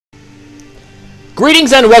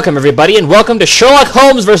Greetings and welcome, everybody, and welcome to Sherlock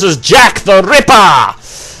Holmes vs. Jack the Ripper!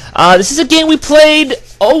 This is a game we played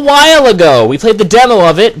a while ago. We played the demo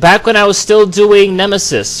of it back when I was still doing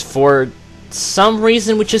Nemesis. For some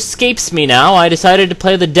reason which escapes me now, I decided to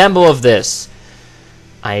play the demo of this.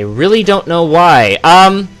 I really don't know why.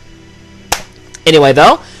 Anyway,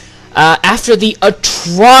 though, after the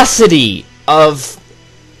atrocity of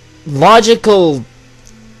logical...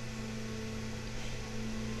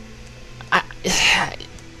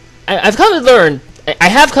 I have come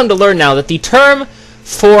to learn now that the term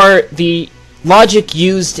for the logic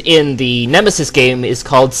used in the Nemesis game is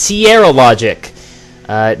called Sierra logic,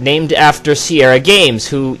 named after Sierra Games,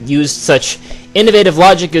 who used such innovative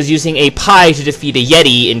logic as using a pie to defeat a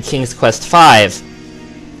Yeti in King's Quest V,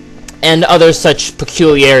 and other such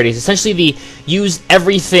peculiarities. Essentially, the use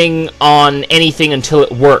everything on anything until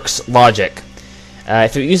it works logic.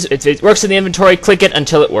 If it works in the inventory, click it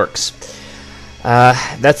until it works.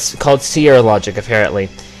 That's called Sierra logic, apparently.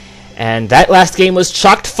 And that last game was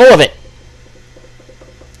chock full of it.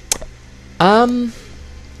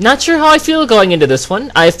 Not sure how I feel going into this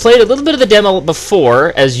one. I've played a little bit of the demo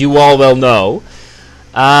before, as you all well know.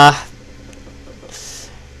 Not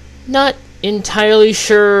entirely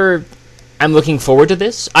sure I'm looking forward to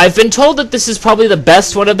this. I've been told that this is probably the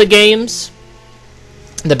best one of the games.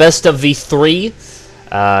 The best of the three.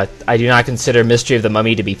 I do not consider Mystery of the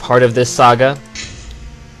Mummy to be part of this saga.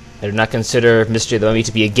 I do not consider Mystery of the Mummy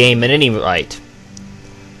to be a game in any right.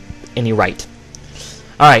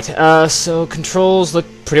 Alright, so controls look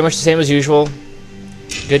pretty much the same as usual.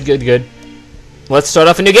 Good. Let's start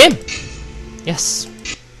off a new game. Yes.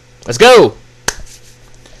 Let's go!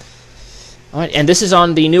 Alright, and this is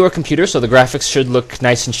on the newer computer, so the graphics should look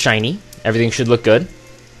nice and shiny. Everything should look good.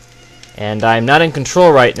 And I'm not in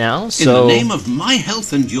control right now, so... In the name of my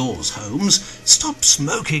health and yours, Holmes, stop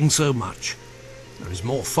smoking so much. There is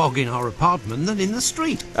more fog in our apartment than in the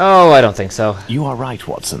street. Oh, I don't think so. You are right,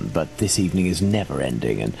 Watson, but this evening is never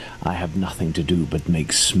ending, and I have nothing to do but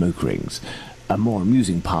make smoke rings. A more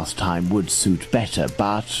amusing pastime would suit better,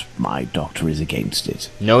 but my doctor is against it.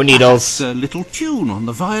 No needles. That's a little tune on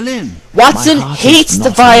the violin. Watson hates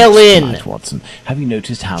the violin. Tonight, Watson. Have you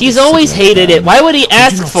noticed how he's always hated it? Why would he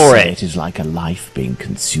ask for it? It is like a life being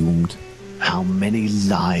consumed. How many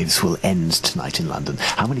lives will end tonight in London?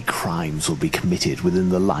 How many crimes will be committed within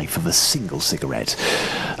the life of a single cigarette?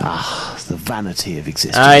 Ah, the vanity of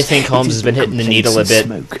existence. I think Holmes has been hitting the needle a bit.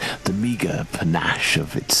 Smoke, the meagre panache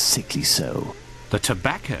of its sickly soul. The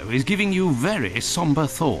tobacco is giving you very somber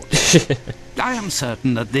thoughts. I am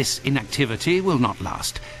certain that this inactivity will not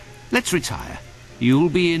last. Let's retire. You'll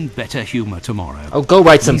be in better humor tomorrow. Oh, go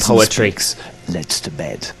write some poetry. Let's to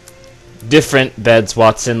bed. Different beds,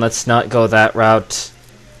 Watson. Let's not go that route.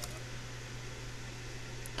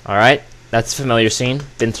 Alright, that's a familiar scene.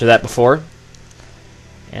 Been through that before.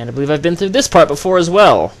 And I believe I've been through this part before as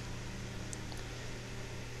well.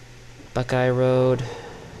 Buckeye Road.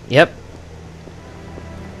 Yep.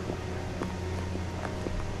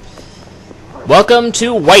 Welcome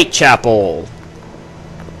to Whitechapel,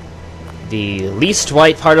 the least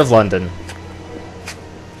white part of London.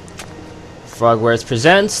 Frogwares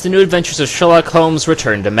presents the new adventures of Sherlock Holmes'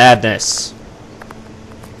 Return to Madness.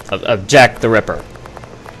 Of Jack the Ripper.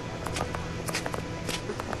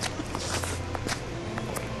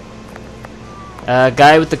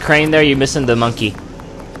 Guy with the crane there, you're missing the monkey.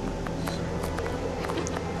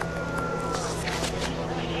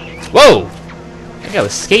 Whoa! I think I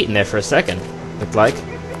was skating there for a second, looked like.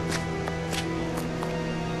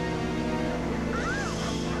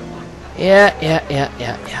 Yeah.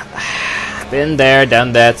 Been there,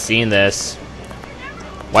 done that, seen this.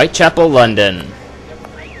 Whitechapel, London.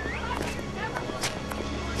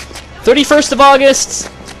 31st of August,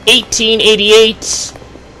 1888,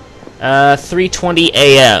 3:20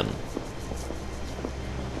 a.m.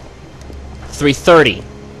 3:30.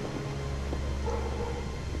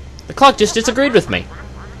 The clock just disagreed with me.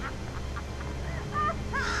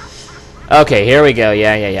 Okay, here we go.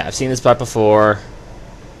 Yeah. I've seen this part before.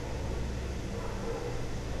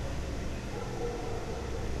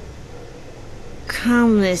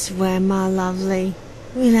 Come this way, my lovely.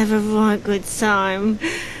 We'll have a right good time.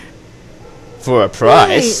 For a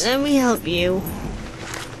price? Wait, let me help you.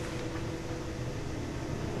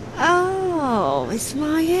 Oh, it's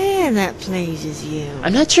my hair that pleases you.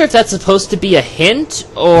 I'm not sure if that's supposed to be a hint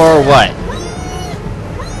or what.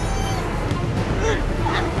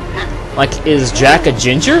 Like, is Jack a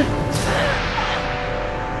ginger?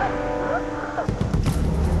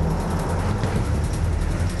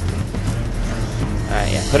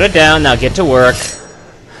 Alright, yeah. Put it down, now get to work.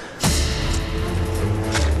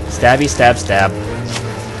 Stabby, stab, stab.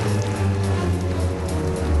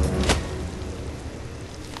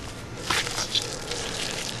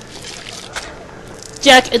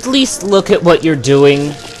 Jack, at least look at what you're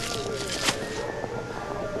doing.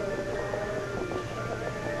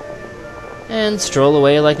 And stroll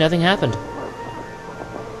away like nothing happened.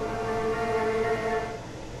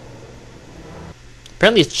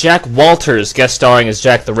 Apparently it's Jack Walters guest starring as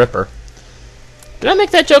Jack the Ripper. Did I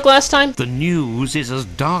make that joke last time? The news is as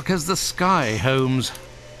dark as the sky, Holmes.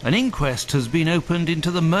 An inquest has been opened into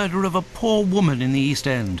the murder of a poor woman in the East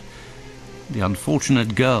End. The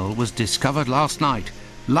unfortunate girl was discovered last night,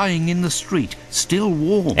 lying in the street, still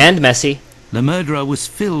warm. And messy. The murderer was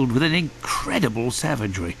filled with an incredible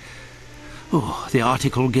savagery. Oh, the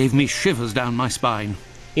article gave me shivers down my spine.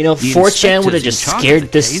 You know, The 4chan would have inspectors just in charge scared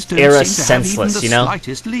of the this case don't era seem to have even senseless, the you know?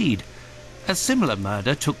 slightest lead. A similar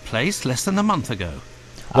murder took place less than a month ago.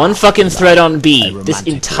 One fucking thread on B. A This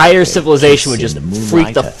romantic entire birthday, civilization would kiss just in the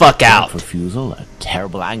freak the moonlight, fuck a out. prompt refusal, a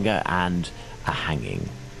terrible anger, and a hanging.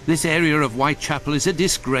 This area of Whitechapel is a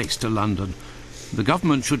disgrace to London. The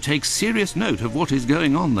government should take serious note of what is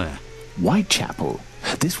going on there. Whitechapel?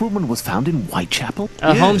 This woman was found in Whitechapel?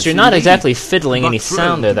 Holmes, Yes, you're not indeed. exactly fiddling any Buck Road,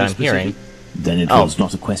 sound there to be that I'm hearing. specific. Then it Oh. was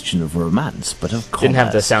not a question of romance, but of commerce. Didn't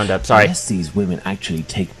have the sound up, sorry. Unless these women actually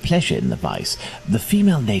take pleasure in the vice, the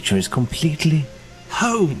female nature is completely...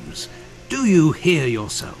 Holmes, do you hear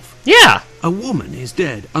yourself? Yeah! A woman is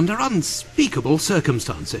dead under unspeakable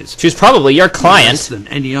circumstances. She was probably your Less client. than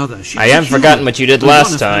any other. She's I a haven't human forgotten what you did and last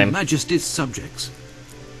one of Her time. Majesty's subjects.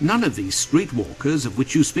 None of these streetwalkers of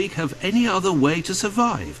which you speak have any other way to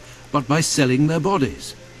survive but by selling their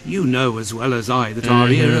bodies. You know as well as I that our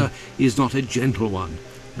era is not a gentle one,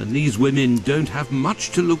 and these women don't have much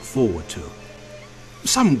to look forward to.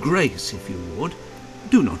 Some grace, if you would.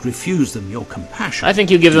 Do not refuse them your compassion. I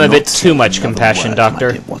think you give them a Do bit not too say much another compassion, word, Doctor.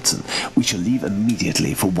 my dear Watson. We shall leave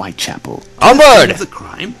immediately for Whitechapel. Onward! Of the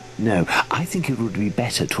crime? No, I think it would be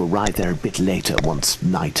better to arrive there a bit later once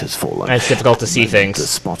night has fallen. It's difficult to see The things.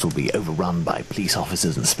 spot will be overrun by police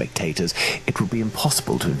officers and spectators. It will be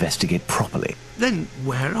impossible to investigate properly. Then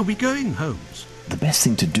where are we going, Holmes? The best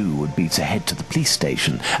thing to do would be to head to the police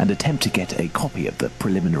station and attempt to get a copy of the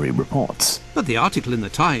preliminary reports. But the article in the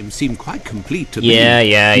Times seemed quite complete to me.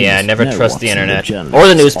 Yeah. Never No, trust the Watson, internet. journalists Or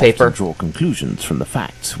the newspaper. often draw conclusions from the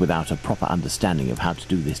facts without a proper understanding of how to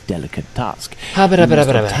do this delicate task. Ha, ba, da, You ba, da, must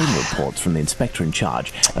ba, da, ba. obtain reports from the inspector in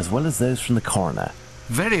charge, as well as those from the coroner.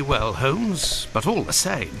 Very well, Holmes, but all the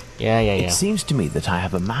same. Yeah. It seems to me that I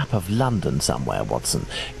have a map of London somewhere, Watson.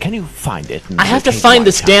 Can you find it? And I have to locate find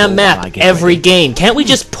this Whitechapel damn while I map get every ready? game. Can't we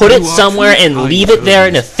just put it You are somewhere too and kind, leave it there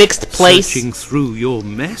in a Holmes. fixed place? Searching through your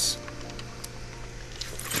mess?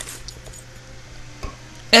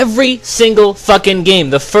 Every single fucking game,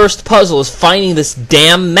 the first puzzle is finding this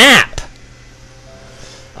damn map.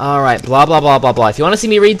 Alright, blah blah blah blah blah. If you want to see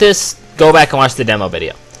me read this, go back and watch the demo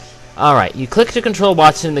video. Alright, you click to control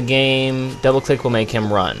Watson in the game, double click will make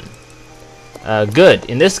him run. Good.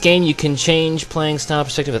 In this game you can change playing style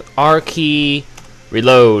perspective with R key,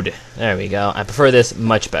 reload. There we go. I prefer this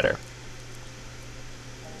much better.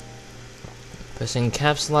 Pressing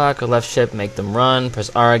caps lock or left shift make them run. Press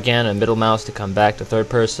R again and middle mouse to come back to third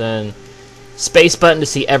person. Space button to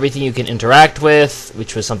see everything you can interact with,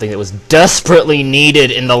 which was something that was desperately needed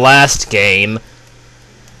in the last game.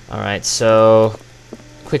 Alright, so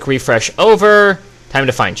quick refresh over. Time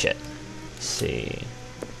to find shit. Let's see.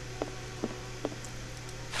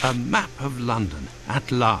 A map of London,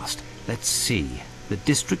 at last. Let's see. The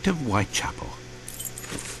district of Whitechapel.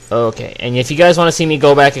 Okay, and if you guys want to see me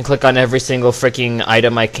go back and click on every single freaking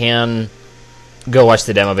item I can, go watch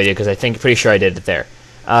the demo video, because pretty sure I did it there.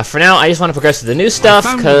 For now, I just want to progress to the new stuff, I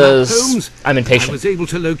found the map, because Holmes. I'm I impatient. was able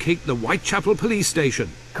to locate the Whitechapel police station.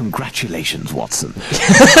 Congratulations, Watson.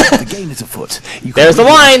 The game is afoot. You can There's the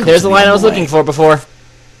really line! come There's to the me line on I was the looking way. for before.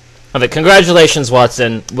 Okay, congratulations,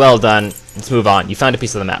 Watson. Well done. Let's move on. You found a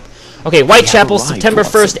piece of the map. Okay, Whitechapel, arrived, September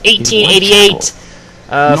Watson, 1st, in 1888,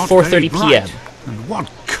 Not very 4:30 p.m. bright. And what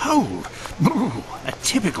cold! Ooh, a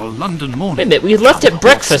typical London Wait a morning. minute, we left at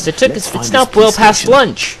breakfast. Let's It's find now this well police past station.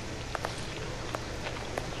 lunch.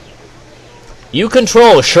 You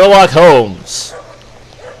control Sherlock Holmes.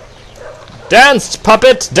 Dance,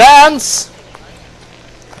 puppet, dance!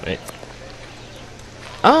 Wait.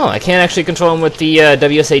 Oh, I can't actually control him with the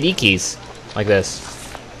WSAD keys. Like this.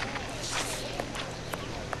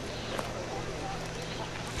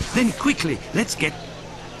 Then quickly, let's get...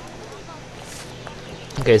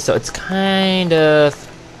 Okay, so it's kind of...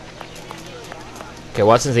 Okay,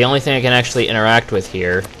 Watson's the only thing I can actually interact with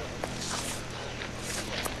here.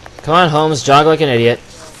 Come on, Holmes, jog like an idiot.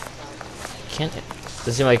 Can't...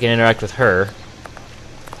 Doesn't seem like I can interact with her.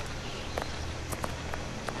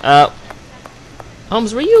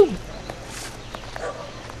 Holmes, were you...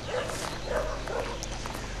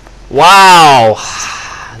 Wow!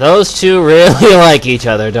 Those two really like each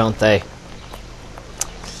other, don't they?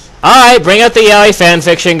 Alright, bring out the yaoi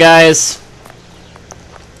fanfiction, guys.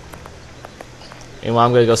 Meanwhile,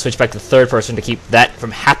 I'm gonna go switch back to the third person to keep that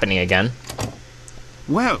from happening again.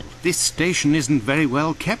 Well, this station isn't very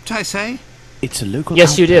well kept, I say. It's a local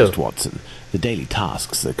Yes, you do. outpost, Watson. The daily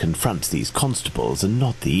tasks that confront these constables are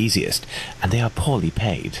not the easiest, and they are poorly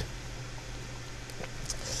paid.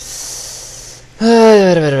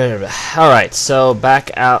 Alright, so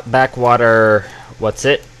backwater, what's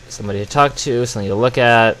it? Somebody to talk to, something to look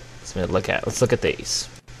at, something to look at. Let's look at these.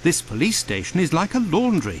 This police station is like a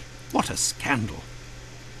laundry. What a scandal.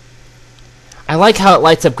 I like how it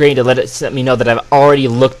lights up green to let me know that I've already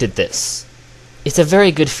looked at this. It's a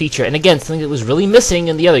very good feature, and again, something that was really missing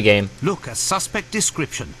in the other game. Look, a suspect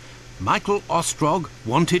description. Michael Ostrog,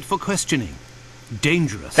 wanted for questioning.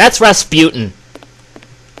 Dangerous. That's Rasputin.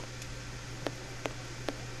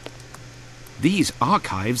 These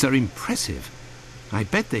archives are impressive. I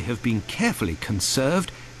bet they have been carefully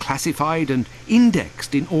conserved, classified and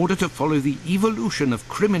indexed in order to follow the evolution of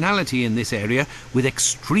criminality in this area with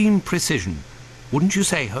extreme precision. Wouldn't you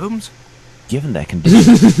say, Holmes? Given their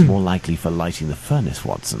condition, it's more likely for lighting the furnace,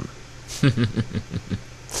 Watson.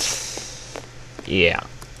 Yeah.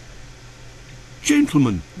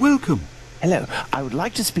 Gentlemen, welcome. Hello, I would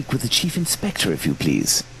like to speak with the Chief Inspector, if you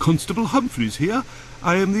please. Constable Humphreys here.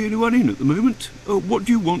 I am the only one in at the moment. What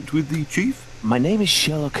do you want with the chief? My name is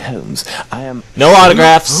Sherlock Holmes. I am... No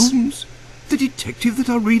autographs. Holmes? The detective that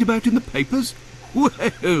I read about in the papers? Well,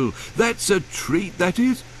 that's a treat, that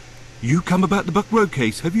is. You come about the Buck Road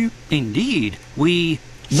case, have you? Indeed. We...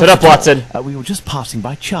 Shut up, Watson. We were just passing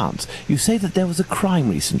by chance. You say that there was a crime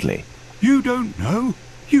recently. You don't know?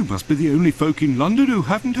 You must be the only folk in London who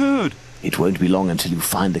haven't heard. It won't be long until you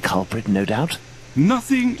find the culprit, no doubt.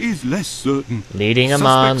 Nothing is less certain. Leading him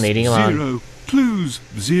on, Suspects leading him on. zero. Clues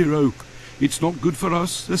zero. It's not good for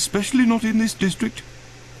us, especially not in this district.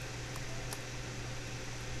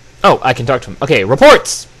 Oh, I can talk to him. Okay,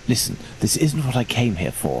 reports! Listen, this isn't what I came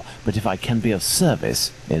here for, but if I can be of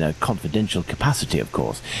service, in a confidential capacity, of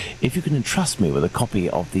course, if you can entrust me with a copy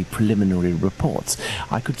of the preliminary reports,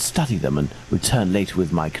 I could study them and return later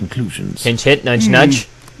with my conclusions. Hint, hint, nudge, nudge.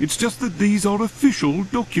 It's just that these are official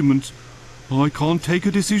documents. I can't take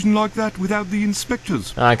a decision like that without the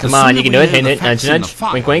inspectors. Come on, you can do it. Hint, hint, nudge, nudge.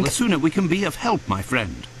 Wink, wink. The sooner we can be of help, my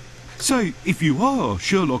friend. Say, if you are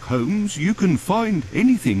Sherlock Holmes, you can find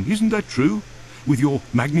anything, isn't that true? With your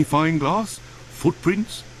magnifying glass,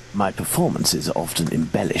 footprints. My performance is often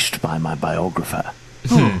embellished by my biographer.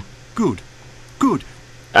 Oh, good, good.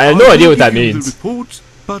 I have no idea what that will give you means. The reports,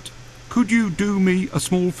 but could you do me a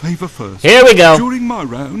small favour first? Here we go. During my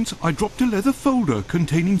rounds, I dropped a leather folder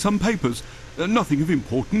containing some papers. Nothing of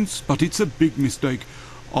importance, but it's a big mistake.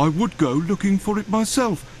 I would go looking for it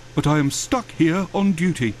myself, but I am stuck here on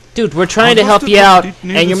duty. Dude, we're trying I to help must you have out, left it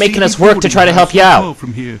near and the you're making us CD work to try to boarding help you house not out. far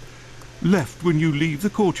from here. Left when you leave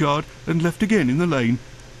the courtyard and left again in the lane.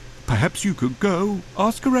 Perhaps you could go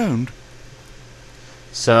ask around.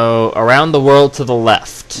 So, around the world to the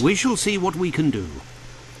left. We shall see what we can do.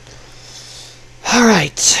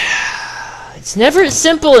 Alright. It's never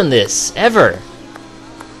simple in this, ever.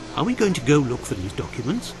 Are we going to go look for these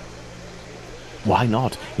documents? Why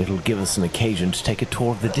not? It'll give us an occasion to take a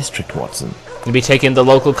tour of the district, Watson. You'll be taking the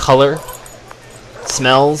local color,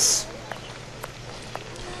 smells.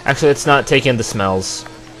 Actually, let's not take in the smells.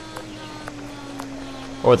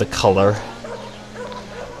 Or the color.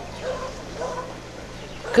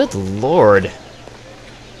 Good lord.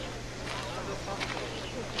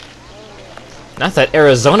 Not that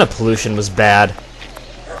Arizona pollution was bad.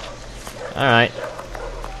 Alright.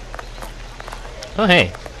 Oh,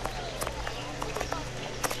 hey.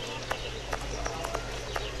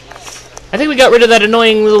 I think we got rid of that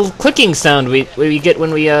annoying little clicking sound we get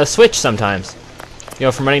when we switch sometimes. You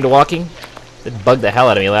know, from running to walking. It bugged the hell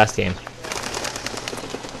out of me last game.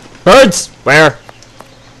 Birds! Where?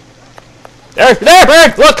 There,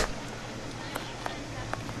 bird! Look!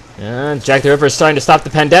 Jack the Ripper's starting to stop the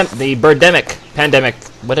birdemic. Pandemic.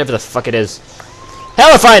 Whatever the fuck it is.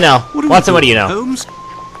 Hell if I know! Watson, what do you know? Holmes?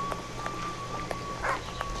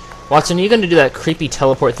 Watson, are you going to do that creepy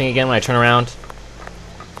teleport thing again when I turn around?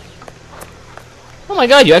 Oh my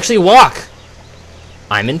god, you actually walk!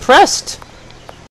 I'm impressed.